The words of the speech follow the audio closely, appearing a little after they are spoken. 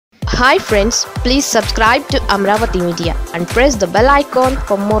Hi friends, please subscribe to Amaravathi Media and press the bell icon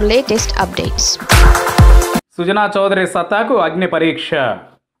for more latest updates. Sujana Chowdary సత్తాకు అగ్ని పరీక్ష.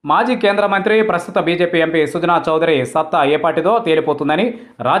 మాజీ కేంద్ర మంత్రి ప్రస్తుత బీజేపీ ఎంపీ సుజనా చౌదరి సత్తా ఏ పార్టీదో తేలిపోతుందని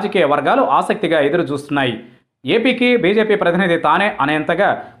రాజకీయ వర్గాలు ఆసక్తిగా ఎదురు చూస్తున్నాయి. ఏపీకి బీజేపీ ప్రతినిధి తానే అనేంతగా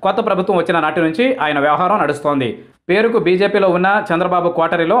కొత్త ప్రభుత్వం వచ్చిన నాటి నుంచి ఆయన వ్యవహారం నడుస్తోంది. పేరుకు బీజేపీలో ఉన్న చంద్రబాబు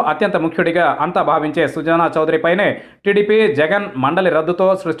క్వార్టరీలో అత్యంత ముఖ్యుడిగా అంతా భావించే సుజనా చౌదరిపైనే టీడీపీ జగన్ మండలి రద్దుతో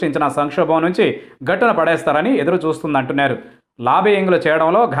సృష్టించిన సంక్షోభం నుంచి గట్టున పడేస్తారని ఎదురు చూస్తుందంటున్నారు. లాబియింగ్లు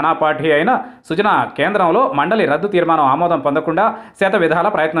చేయడంలో ఘనాపాఠి అయిన సుజనా కేంద్రంలో మండలి రద్దు తీర్మానం ఆమోదం పొందకుండా శతవిధాల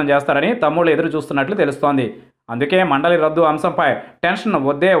ప్రయత్నం చేస్తారని తమ్ముళ్ళు ఎదురు చూస్తున్నట్లు తెలుస్తోంది. అందుకే మండలి రద్దు అంశంపై టెన్షన్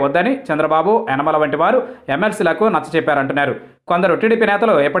వద్దని చంద్రబాబు, యనమల వంటి వారు ఎమ్మెల్సీలకు నచ్చచెప్పారంటున్నారు. కొందరు టీడీపీ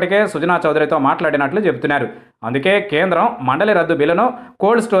నేతలు ఇప్పటికే సుజనా చౌదరితో మాట్లాడినట్లు చెబుతున్నారు. అందుకే కేంద్రం మండలి రద్దు బిల్లును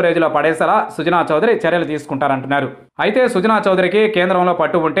కోల్డ్ స్టోరేజ్లో పడేసేలా సుజనా చౌదరి చర్యలు తీసుకుంటారంటున్నారు. అయితే సుజనా చౌదరికి కేంద్రంలో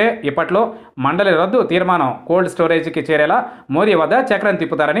పట్టు ఉంటే ఇప్పట్లో మండలి రద్దు తీర్మానం కోల్డ్ స్టోరేజీకి చేరేలా మోదీ వద్ద చక్రం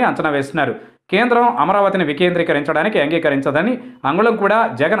తిప్పుతారని అంచనా వేస్తున్నారు. కేంద్రం అమరావతిని వికేంద్రీకరించడానికి అంగీకరించదని, అంగుళం కూడా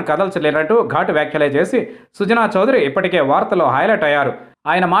జగన్ కదల్చలేరంటూ ఘాటు వ్యాఖ్యలే చేసి సుజనా చౌదరి ఇప్పటికే వార్తల్లో హైలైట్ అయ్యారు.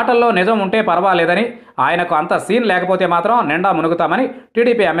 ఆయన మాటల్లో నిజం ఉంటే పర్వాలేదని, ఆయనకు అంత సీన్ లేకపోతే మాత్రం నిండా మునుగుతామని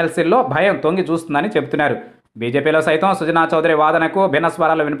టీడీపీ ఎమ్మెల్సీల్లో భయం తొంగి చూస్తుందని చెబుతున్నారు. బీజేపీలో సైతం సుజనా చౌదరి వాదనకు భిన్న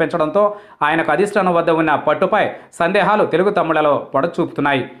స్వరాలు వినిపించడంతో ఆయనకు అధిష్టానం వద్ద ఉన్న పట్టుపై సందేహాలు తెలుగు తమ్ముళ్లలో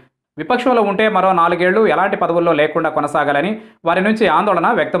పొడచూపుతున్నాయి. విపక్షంలో ఉంటే మరో 4 ఏళ్లు ఎలాంటి పదవుల్లో లేకుండా కొనసాగాలని, వారి నుంచి ఆందోళన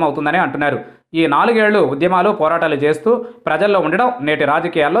వ్యక్తమవుతుందని అంటున్నారు. ఈ 4 ఏళ్లు ఉద్యమాలు, పోరాటాలు చేస్తూ ప్రజల్లో ఉండడం నేటి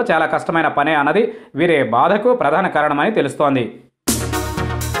రాజకీయాల్లో చాలా కష్టమైన పనే అన్నది వీరి బాధకు ప్రధాన కారణమని తెలుస్తోంది.